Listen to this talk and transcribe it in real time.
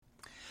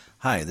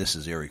Hi, this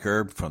is Eric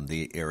Erb from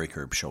The Eric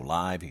Erb Show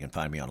Live. You can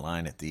find me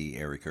online at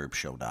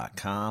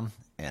theericerbshow.com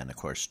and, of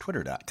course,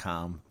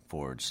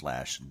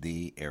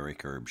 twitter.com/The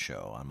Eric Erb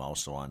Show. I'm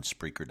also on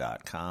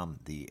Spreaker.com,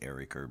 The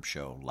Eric Erb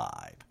Show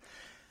Live.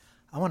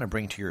 I want to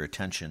bring to your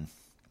attention,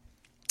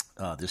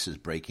 this is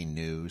breaking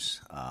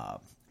news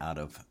out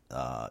of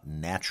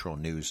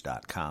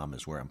naturalnews.com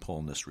is where I'm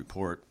pulling this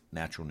report,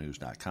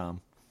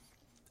 naturalnews.com.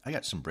 I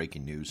got some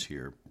breaking news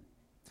here.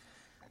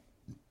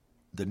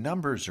 The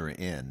numbers are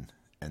in,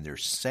 and they're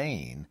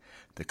saying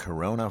the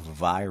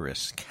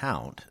coronavirus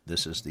count,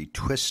 this is the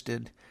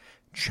twisted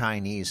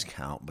Chinese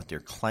count, but they're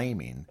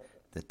claiming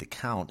that the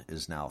count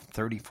is now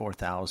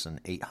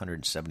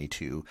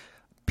 34,872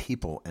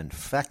 people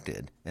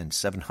infected and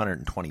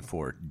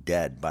 724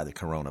 dead by the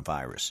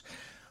coronavirus.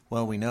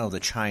 Well, we know the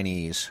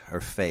Chinese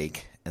are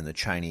fake and the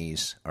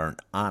Chinese aren't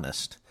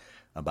honest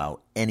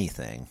about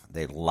anything.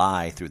 They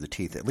lie through the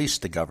teeth, at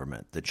least the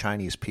government. The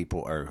Chinese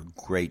people are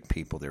great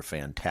people. They're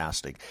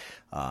fantastic.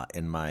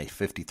 In my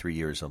 53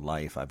 years of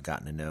life, I've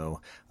gotten to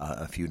know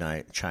a few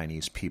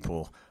Chinese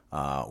people.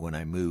 When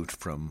I moved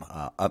from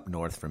up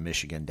north from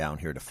Michigan down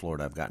here to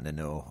Florida, I've gotten to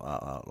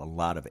know a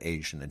lot of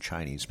Asian and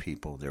Chinese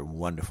people. They're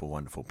wonderful,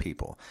 wonderful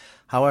people.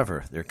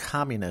 However, their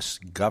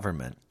communist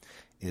government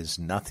is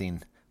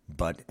nothing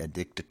but a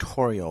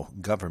dictatorial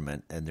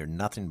government, and they're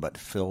nothing but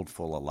filled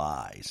full of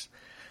lies.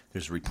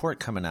 There's a report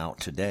coming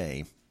out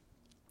today,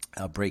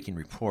 a breaking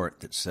report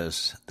that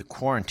says the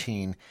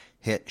quarantine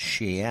hit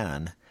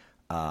Xi'an.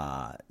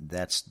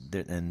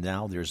 And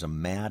now there's a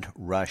mad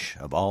rush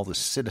of all the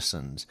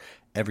citizens,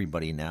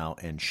 everybody now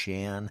in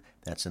Xi'an,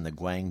 that's in the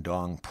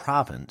Guangdong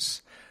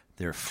Province.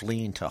 They're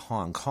fleeing to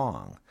Hong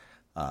Kong.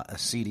 A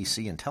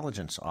CDC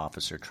intelligence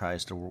officer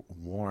tries to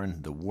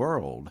warn the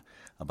world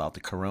about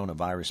the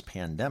coronavirus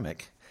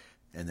pandemic.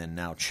 And then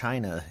now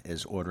China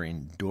is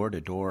ordering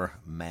door-to-door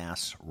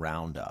mass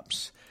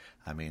roundups.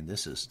 I mean,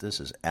 this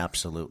is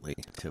absolutely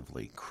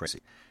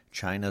crazy.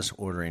 China's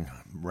ordering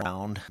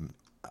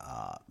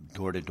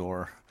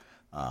door-to-door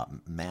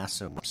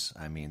massive.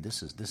 I mean,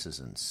 this is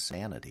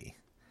insanity.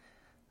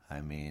 I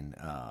mean,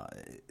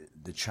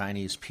 the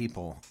Chinese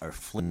people are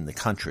fleeing the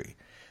country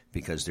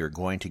because they're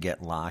going to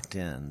get locked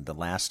in. The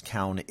last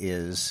count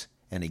is,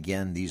 and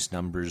again, these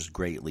numbers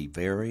greatly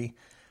vary.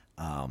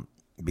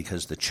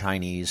 Because the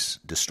Chinese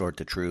distort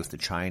the truth. The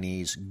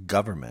Chinese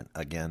government,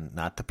 again,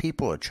 not the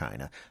people of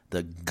China,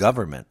 the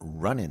government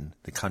running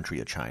the country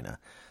of China,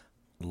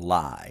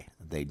 lie.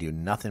 They do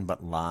nothing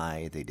but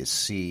lie. They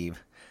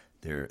deceive.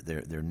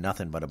 They're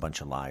nothing but a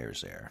bunch of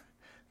liars there.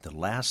 The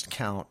last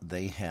count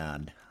they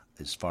had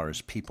as far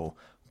as people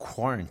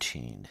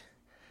quarantined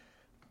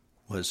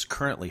was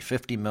currently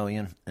 50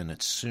 million, and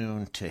it's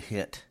soon to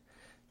hit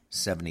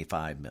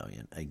 75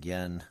 million.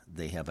 Again,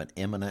 they have an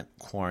imminent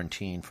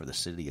quarantine for the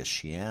city of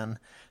Xi'an.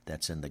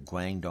 That's in the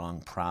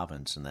Guangdong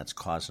Province, and that's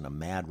causing a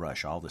mad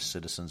rush. All the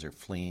citizens are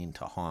fleeing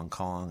to Hong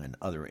Kong and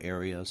other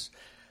areas.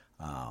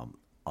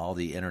 All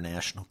the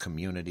international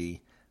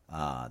community,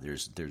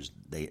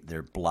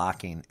 they're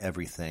blocking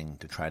everything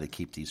to try to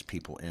keep these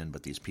people in,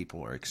 but these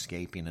people are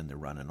escaping and they're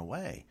running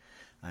away.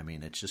 I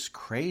mean, it's just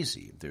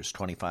crazy. There's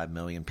 25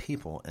 million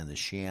people in the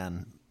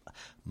Xi'an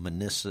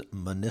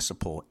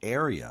municipal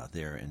area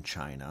there in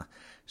China.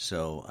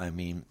 So, I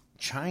mean,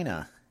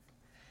 China,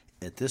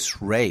 at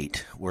this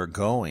rate we're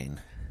going,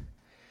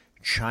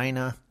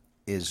 China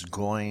is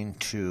going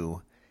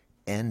to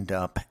end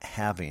up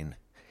having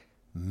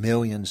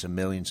millions and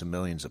millions and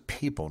millions of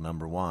people,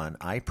 number one.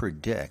 I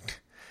predict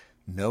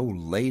no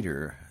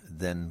later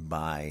than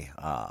by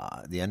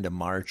the end of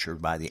March or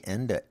by the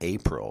end of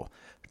April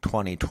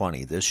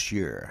 2020, this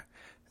year,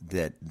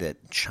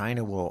 that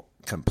China will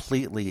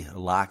completely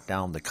lock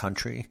down the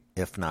country,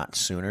 if not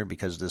sooner,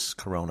 because of this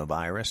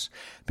coronavirus,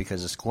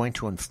 because it's going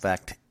to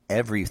infect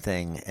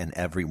everything and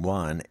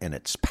everyone in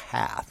its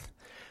path.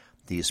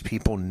 These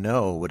people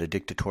know what a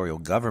dictatorial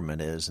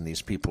government is, and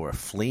these people are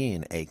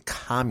fleeing a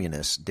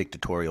communist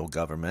dictatorial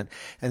government.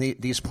 And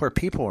these poor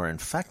people are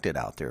infected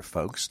out there,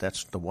 folks.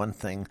 That's the one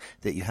thing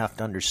that you have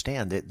to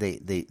understand.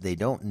 They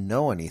don't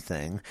know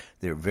anything.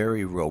 They're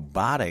very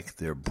robotic.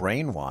 They're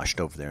brainwashed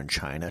over there in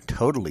China,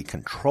 totally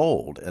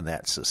controlled in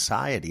that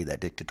society,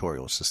 that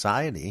dictatorial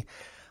society,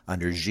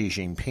 under Xi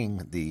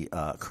Jinping, the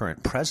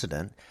current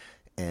president.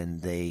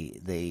 And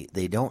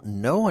they don't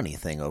know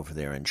anything over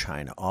there in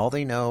China. All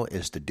they know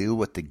is to do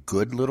what the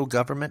good little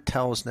government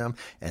tells them,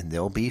 and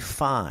they'll be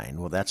fine.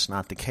 Well, that's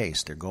not the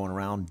case. They're going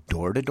around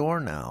door to door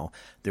now.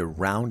 They're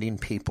rounding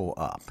people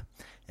up.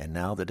 And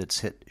now that it's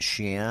hit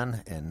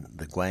Xi'an and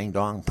the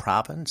Guangdong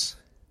Province,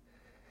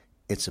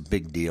 it's a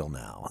big deal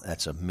now.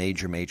 That's a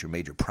major, major,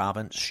 major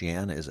province.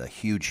 Xi'an is a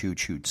huge,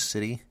 huge, huge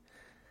city.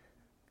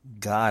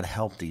 God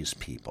help these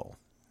people,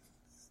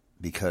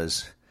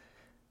 because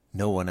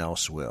no one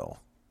else will.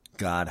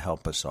 God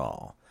help us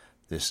all.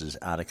 This is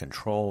out of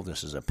control.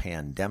 This is a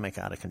pandemic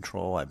out of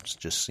control. I've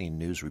just seen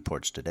news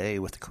reports today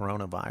with the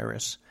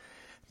coronavirus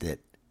that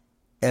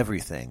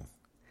everything,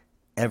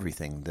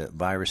 the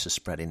virus is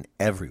spreading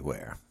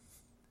everywhere.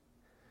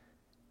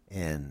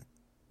 And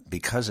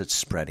because it's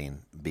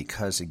spreading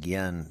because,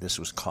 again, this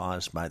was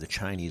caused by the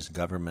Chinese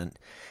government,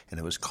 and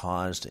it was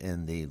caused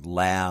in the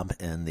lab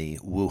in the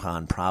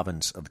Wuhan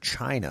province of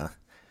China,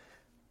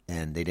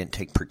 and they didn't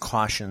take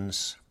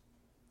precautions.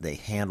 They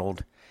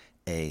handled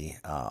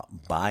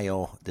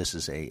this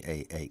is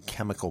a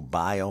chemical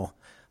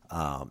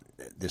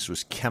this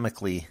was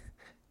chemically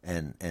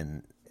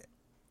and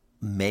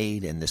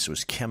made, and this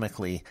was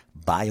chemically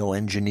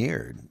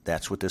bioengineered.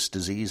 That's what this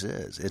disease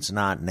is. It's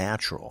not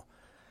natural.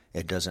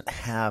 It doesn't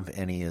have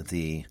any of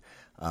the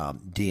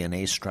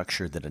DNA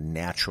structure that a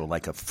natural,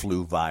 like a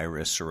flu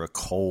virus or a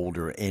cold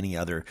or any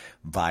other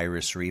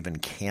virus or even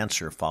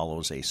cancer,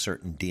 follows a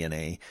certain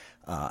DNA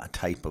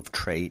type of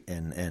trait,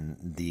 and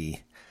the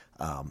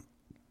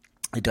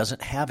it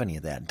doesn't have any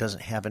of that. It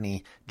doesn't have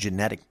any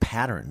genetic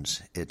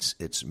patterns. It's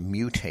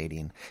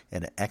mutating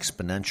at an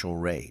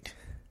exponential rate.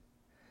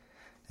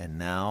 And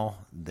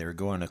now they're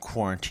going to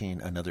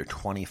quarantine another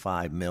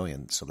 25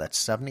 million. So that's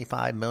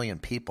 75 million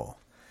people.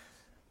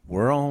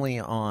 We're only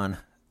on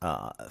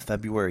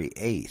February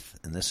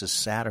 8th, and this is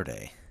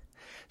Saturday.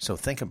 So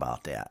think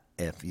about that.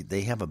 If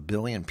they have 1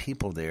 billion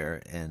people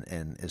there,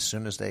 and as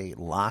soon as they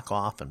lock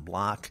off and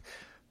block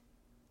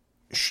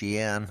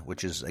Xi'an,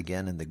 which is,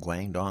 again, in the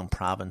Guangdong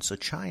Province of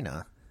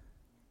China,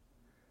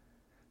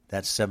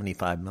 that's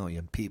 75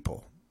 million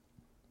people.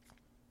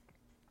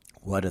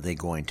 What are they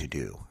going to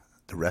do?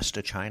 The rest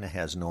of China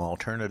has no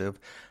alternative.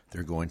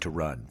 They're going to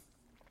run.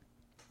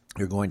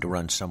 They're going to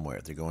run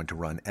somewhere. They're going to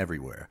run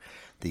everywhere.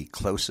 The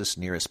closest,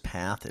 nearest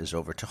path is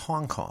over to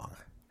Hong Kong.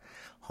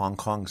 Hong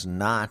Kong's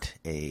not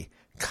a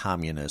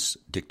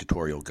communist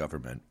dictatorial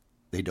government.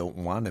 They don't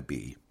want to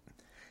be.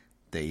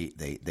 They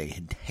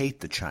hate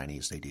the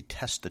Chinese. They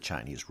detest the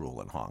Chinese rule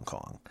in Hong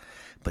Kong.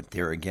 But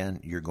there again,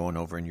 you're going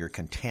over and you're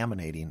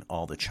contaminating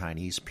all the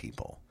Chinese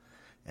people.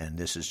 And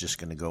this is just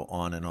going to go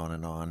on and on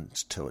and on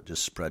until it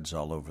just spreads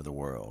all over the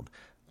world.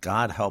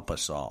 God help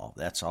us all.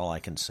 That's all I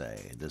can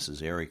say. This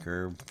is Eric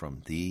Erb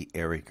from The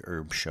Eric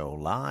Erb Show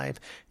Live.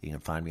 You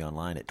can find me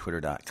online at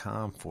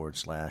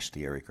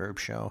twitter.com/The Eric Erb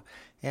Show.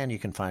 And you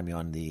can find me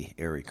on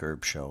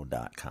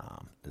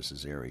theericerbshow.com. This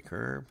is Eric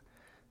Erb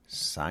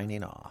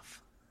signing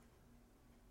off.